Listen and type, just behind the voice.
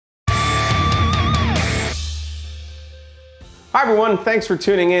Hi everyone, thanks for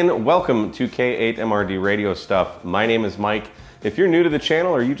tuning in. Welcome to K8MRD Radio Stuff. My name is Mike. If you're new to the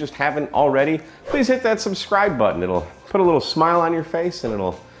channel or you just haven't already, please hit that subscribe button. It'll put a little smile on your face and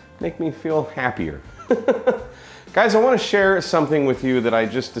it'll make me feel happier. Guys, I want to share something with you that I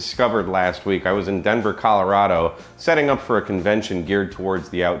just discovered last week. I was in Denver, Colorado, setting up for a convention geared towards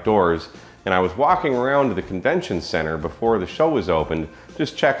the outdoors, and I was walking around the convention center before the show was opened,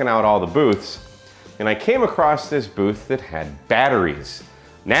 just checking out all the booths. And I came across this booth that had batteries.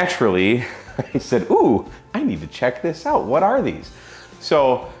 Naturally, I said, ooh, I need to check this out. What are these?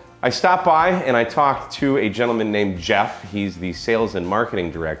 So I stopped by and I talked to a gentleman named Jeff. He's the sales and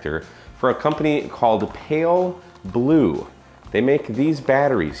marketing director for a company called Pale Blue. They make these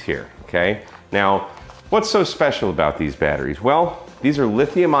batteries here, okay? Now, what's so special about these batteries? Well, these are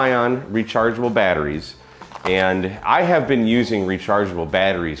lithium-ion rechargeable batteries. And I have been using rechargeable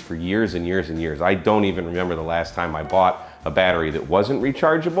batteries for years and years and years. I don't even remember the last time I bought a battery that wasn't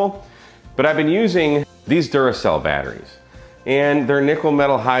rechargeable, but I've been using these Duracell batteries. And they're nickel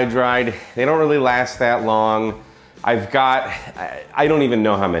metal hydride. They don't really last that long. I don't even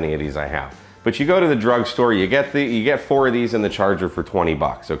know how many of these I have. But you go to the drugstore, you get 4 of these in the charger for 20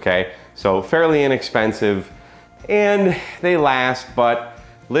 bucks, okay? So fairly inexpensive, and they last, but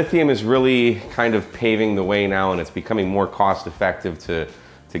lithium is really kind of paving the way now, and it's becoming more cost effective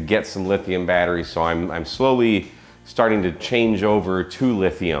to get some lithium batteries. So I'm slowly starting to change over to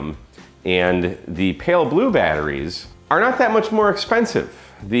lithium. And the Pale Blue batteries are not that much more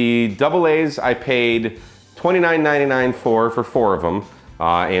expensive. The AA's I paid $29.99 for 4 of them.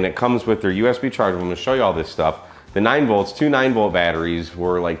 And it comes with their USB charger. I'm gonna show you all this stuff. The 9 volts, 2 9-volt batteries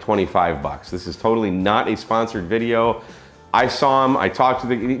were like 25 bucks. This is totally not a sponsored video. I saw him, I talked to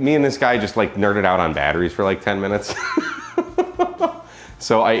me and this guy just like nerded out on batteries for like 10 minutes.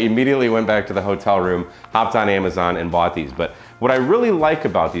 So I immediately went back to the hotel room, hopped on Amazon and bought these. But what I really like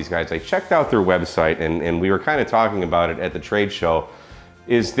about these guys, I checked out their website and we were kind of talking about it at the trade show,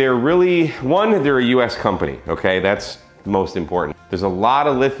 is they're really, one, they're a US company, okay? That's most important. There's a lot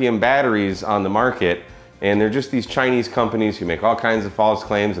of lithium batteries on the market, and they're just these Chinese companies who make all kinds of false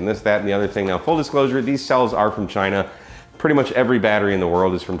claims and this, that, and the other thing. Now, full disclosure, these cells are from China. Pretty much every battery in the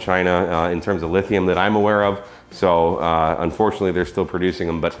world is from China in terms of lithium that I'm aware of. So unfortunately, they're still producing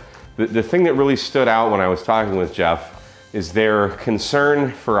them. But the thing that really stood out when I was talking with Jeff is their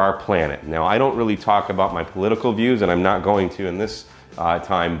concern for our planet. Now, I don't really talk about my political views, and I'm not going to in this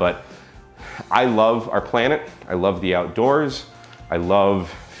time, but I love our planet. I love the outdoors. I love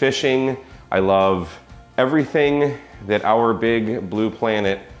fishing. I love everything that our big blue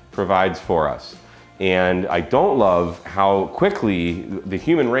planet provides for us. And I don't love how quickly the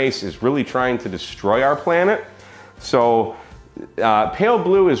human race is really trying to destroy our planet. So Pale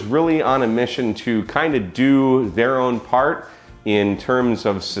Blue is really on a mission to kind of do their own part in terms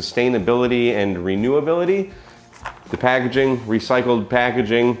of sustainability and renewability. The packaging, recycled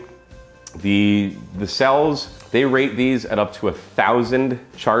packaging, the cells, they rate these at up to 1,000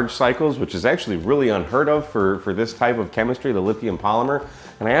 charge cycles, which is actually really unheard of for this type of chemistry, the lithium polymer.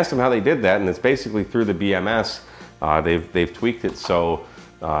 And I asked them how they did that, and it's basically through the BMS. They've tweaked it so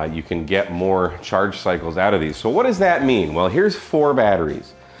you can get more charge cycles out of these. So what does that mean? Well, here's 4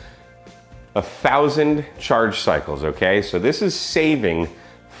 batteries. 1,000 charge cycles, okay? So this is saving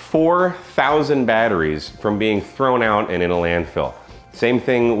 4,000 batteries from being thrown out and in a landfill. Same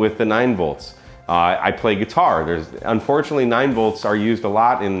thing with the 9 volts. I play guitar. Unfortunately, 9 volts are used a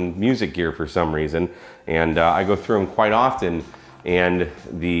lot in music gear for some reason, and I go through them quite often. And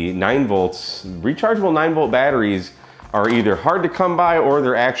the 9 volts, rechargeable 9-volt batteries are either hard to come by or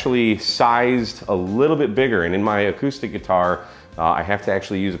they're actually sized a little bit bigger. And in my acoustic guitar, I have to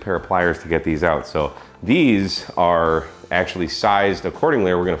actually use a pair of pliers to get these out. So these are actually sized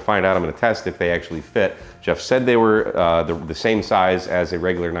accordingly. We're gonna find out, I'm gonna test if they actually fit. Jeff said they were the same size as a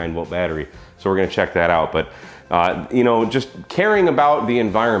regular 9-volt battery. So we're gonna check that out. But you know, just caring about the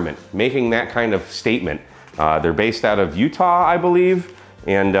environment, making that kind of statement. They're based out of Utah, I believe.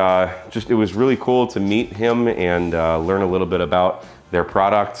 And it was really cool to meet him and learn a little bit about their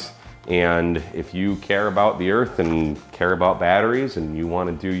products. And if you care about the earth and care about batteries and you want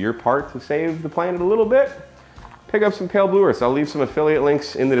to do your part to save the planet a little bit, pick up some Pale Blue Earths. I'll leave some affiliate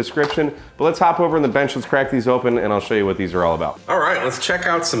links in the description, but let's hop over in the bench, let's crack these open, and I'll show you what these are all about. All right, let's check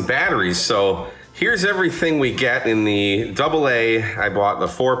out some batteries. So here's everything we get in the AA. I bought the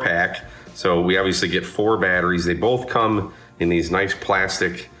 4-pack. So we obviously get 4 batteries. They both come in these nice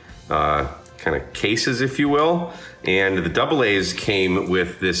plastic kind of cases, if you will. And the AA's came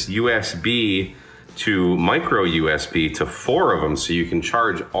with this USB to micro USB to 4 of them, so you can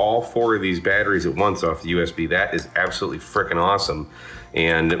charge all 4 of these batteries at once off the USB. That is absolutely freaking awesome.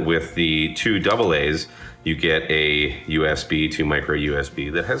 And with the 2 AA's, you get a USB to micro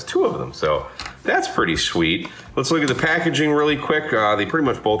USB that has 2 of them. So that's pretty sweet. Let's look at the packaging really quick. They pretty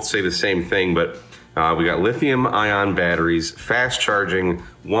much both say the same thing, but we got lithium ion batteries, fast charging,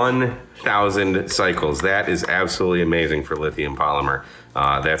 1,000 cycles. That is absolutely amazing for lithium polymer.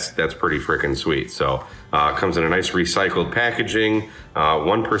 That's pretty freaking sweet. So comes in a nice recycled packaging,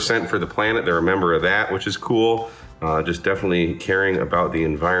 1% for the planet. They're a member of that, which is cool. Just definitely caring about the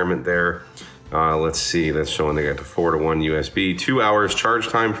environment there. Let's see, that's showing they got the 4-to-1 USB, 2 hours charge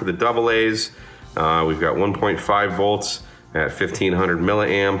time for the AA's. We've got 1.5 volts at 1500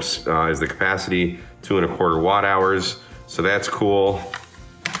 milliamps is the capacity, 2¼ watt hours. So that's cool.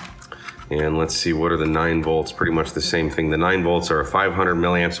 And let's see, what are the 9 volts? Pretty much the same thing. The 9 volts are 500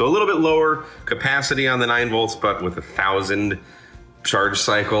 milliamps, so a little bit lower capacity on the 9 volts, but with 1,000 charge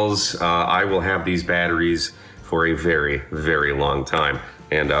cycles, I will have these batteries for a very, very long time.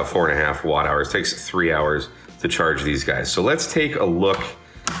 And 4.5 watt hours. It takes 3 hours to charge these guys. So let's take a look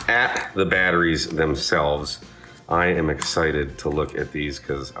at the batteries themselves. I am excited to look at these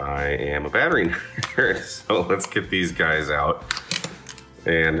because I am a battery nerd. So let's get these guys out.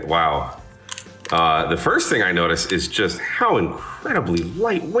 And wow. The first thing I notice is just how incredibly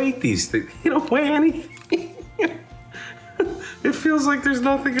lightweight these things. They don't weigh anything. It feels like there's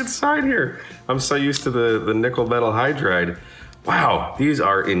nothing inside here. I'm so used to the nickel metal hydride. Wow, these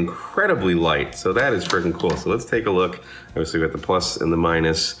are incredibly light. So that is freaking cool. So let's take a look. Obviously we got the plus and the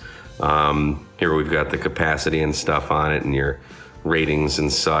minus. Here we've got the capacity and stuff on it and your ratings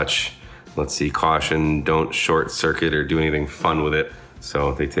and such. Let's see, caution, don't short circuit or do anything fun with it.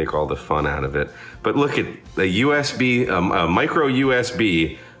 So they take all the fun out of it. But look at the USB, micro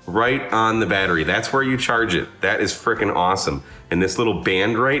USB right on the battery. That's where you charge it. That is freaking awesome. And this little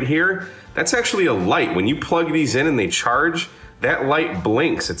band right here, that's actually a light. When you plug these in and they charge, that light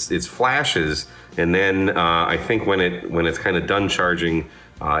blinks, it flashes, and then I think when it's kind of done charging,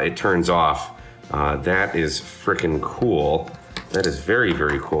 it turns off. That is freaking cool. That is very,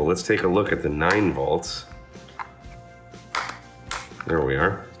 very cool. Let's take a look at the 9 volts. There we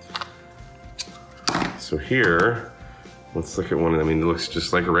are. So here, let's look at one of them. I mean, it looks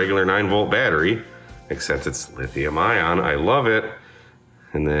just like a regular 9-volt battery, except it's lithium ion. I love it.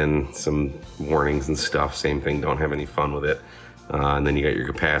 And then some warnings and stuff, same thing, don't have any fun with it. And then you got your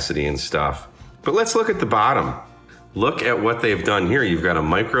capacity and stuff. But let's look at the bottom. Look at what they've done here. You've got a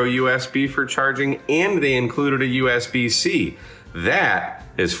micro USB for charging, and they included a USB-C. That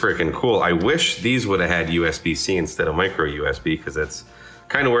is freaking cool. I wish these would have had USB-C instead of micro USB, because that's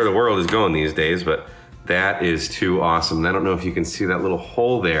kind of where the world is going these days, but that is too awesome. And I don't know if you can see that little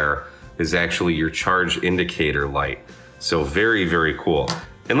hole there is actually your charge indicator light. So very, very cool.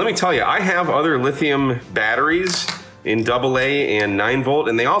 And let me tell you, I have other lithium batteries in AA and 9 volt,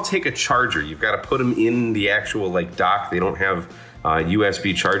 and they all take a charger. You've got to put them in the actual like dock. They don't have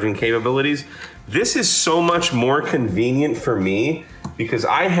USB charging capabilities. This is so much more convenient for me because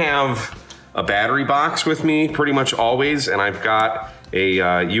I have a battery box with me pretty much always, and I've got a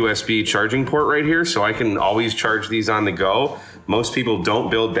USB charging port right here, so I can always charge these on the go. Most people don't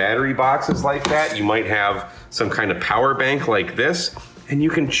build battery boxes like that. You might have some kind of power bank like this, and you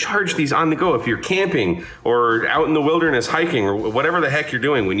can charge these on the go if you're camping or out in the wilderness hiking or whatever the heck you're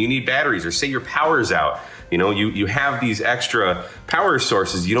doing when you need batteries, or say your power's out. You know, you have these extra power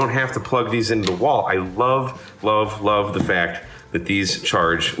sources. You don't have to plug these into the wall. I love, love, love the fact that these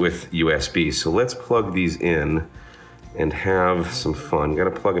charge with USB. So let's plug these in and have some fun. Got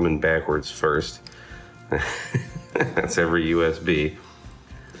to plug them in backwards first. That's every USB.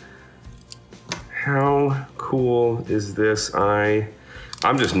 How cool is this?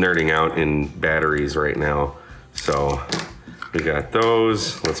 I'm just nerding out in batteries right now. So we got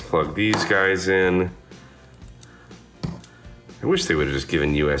those. Let's plug these guys in. I wish they would have just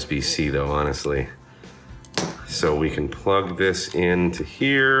given USB-C though, honestly. So we can plug this into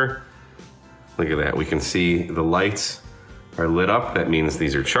here. Look at that, we can see the lights are lit up. That means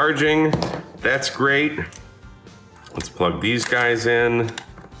these are charging. That's great. Let's plug these guys in.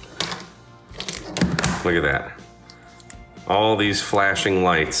 Look at that. All these flashing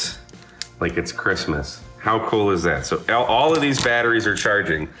lights like it's Christmas. How cool is that? So all of these batteries are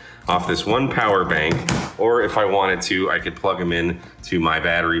charging off this one power bank, or if I wanted to, I could plug them in to my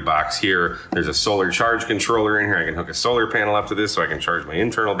battery box here. There's a solar charge controller in here. I can hook a solar panel up to this so I can charge my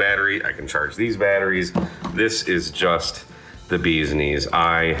internal battery. I can charge these batteries. This is just the bee's knees.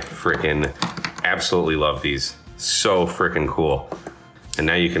 I freaking absolutely love these. So freaking cool. And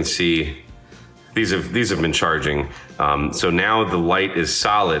now you can see These have been charging. So now the light is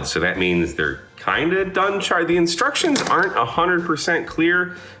solid, so that means they're kind of done charging. The instructions aren't 100%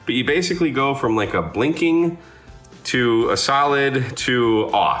 clear, but you basically go from like a blinking to a solid to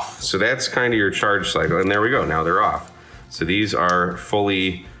off. So that's kind of your charge cycle, and there we go, now they're off. So these are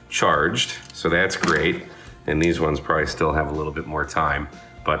fully charged, so that's great. And these ones probably still have a little bit more time,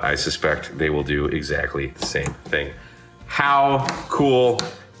 but I suspect they will do exactly the same thing. How cool.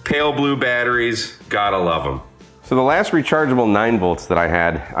 Pale blue batteries, gotta love them. So the last rechargeable 9 volts that I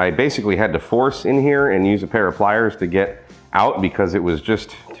had, I basically had to force in here and use a pair of pliers to get out because it was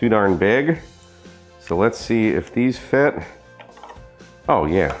just too darn big. So let's see if these fit. Oh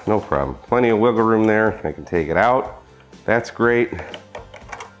yeah, no problem. Plenty of wiggle room there. I can take it out. That's great.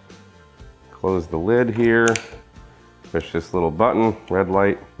 Close the lid here. Push this little button. Red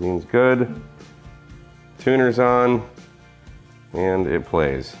light means good. Tuner's on. And it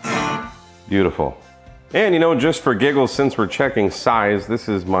plays. Beautiful. And you know, just for giggles, since we're checking size, this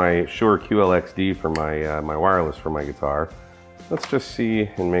is my Shure QLXD for my, my wireless for my guitar. Let's just see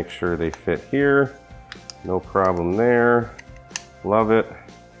and make sure they fit here. No problem there. Love it.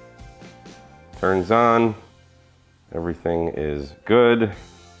 Turns on. Everything is good.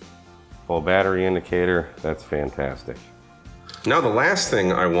 Full battery indicator. That's fantastic. Now the last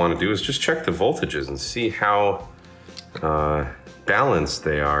thing I want to do is just check the voltages and see how balanced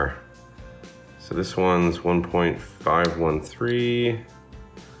they are. So this one's 1.513,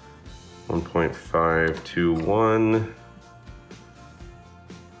 1.521,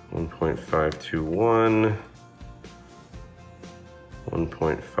 1.521,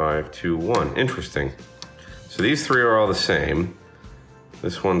 1.521. Interesting. So these three are all the same.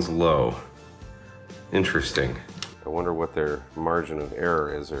 This one's low. Interesting. I wonder what their margin of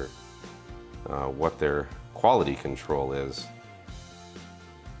error is, or what their quality control is.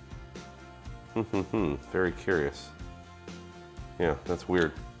 Very curious. Yeah, that's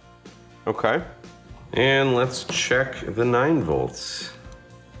weird. Okay. And let's check the 9 volts.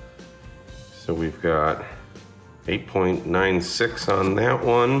 So we've got 8.96 on that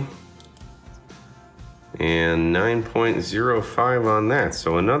one and 9.05 on that.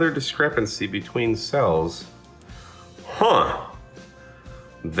 So another discrepancy between cells. Huh.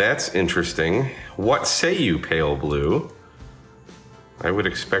 That's interesting. What say you, pale blue? I would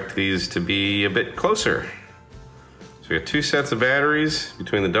expect these to be a bit closer. So we have 2 sets of batteries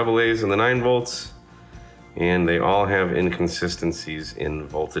between the AA's and the 9 volts, and they all have inconsistencies in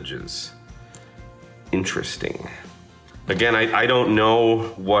voltages. Interesting. Again, I don't know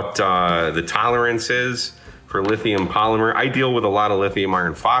what the tolerance is for lithium polymer. I deal with a lot of lithium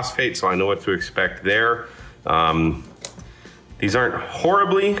iron phosphate, so I know what to expect there. These aren't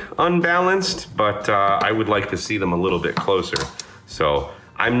horribly unbalanced, but I would like to see them a little bit closer. So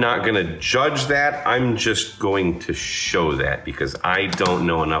I'm not gonna judge that, I'm just going to show that because I don't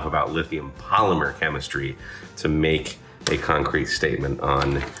know enough about lithium polymer chemistry to make a concrete statement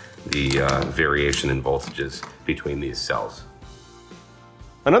on the variation in voltages between these cells.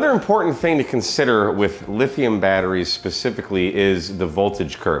 Another important thing to consider with lithium batteries specifically is the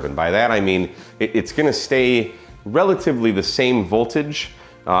voltage curve. And by that I mean it's gonna stay relatively the same voltage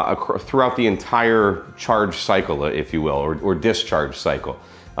throughout the entire charge cycle, if you will, or discharge cycle.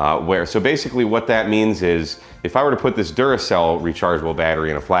 So basically what that means is, if I were to put this Duracell rechargeable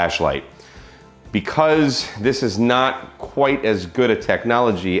battery in a flashlight, because this is not quite as good a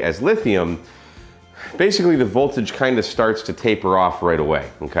technology as lithium, basically the voltage kind of starts to taper off right away,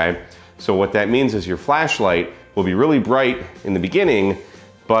 okay? So what that means is your flashlight will be really bright in the beginning,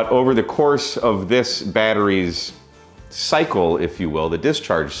 but over the course of this battery's cycle, if you will, the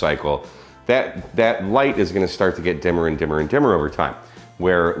discharge cycle, that light is going to start to get dimmer and dimmer and dimmer over time.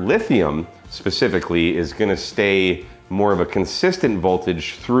 Where lithium specifically is going to stay more of a consistent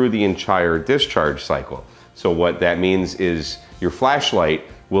voltage through the entire discharge cycle. So what that means is your flashlight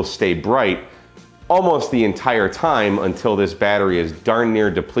will stay bright almost the entire time until this battery is darn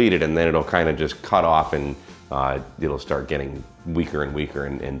near depleted, and then it'll kind of just cut off and it'll start getting weaker and weaker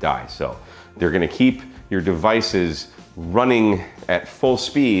and die. So they're going to keep your devices running at full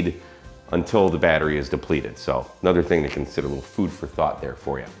speed until the battery is depleted. So another thing to consider, a little food for thought there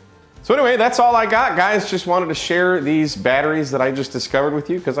for you. So anyway, that's all I got, guys. Just wanted to share these batteries that I just discovered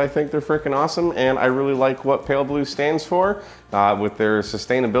with you because I think they're freaking awesome, and I really like what Pale Blue stands for with their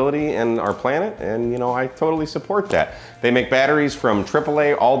sustainability and our planet, and you know, I totally support that. They make batteries from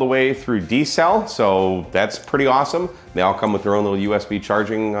AAA all the way through D cell, so that's pretty awesome. They all come with their own little USB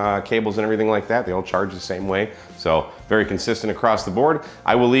charging cables and everything like that. They all charge the same way, so very consistent across the board.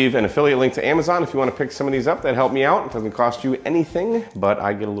 I will leave an affiliate link to Amazon if you want to pick some of these up. That'd help me out. It doesn't cost you anything, but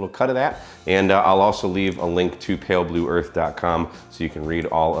I get a little cut of that. And I'll also leave a link to paleblueearth.com so you can read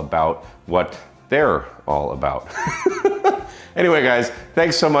all about what they're all about. Anyway, guys,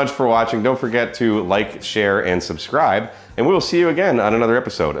 thanks so much for watching. Don't forget to like, share, and subscribe. And we will see you again on another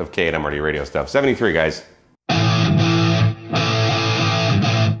episode of K8MRD Radio Stuff. 73, guys.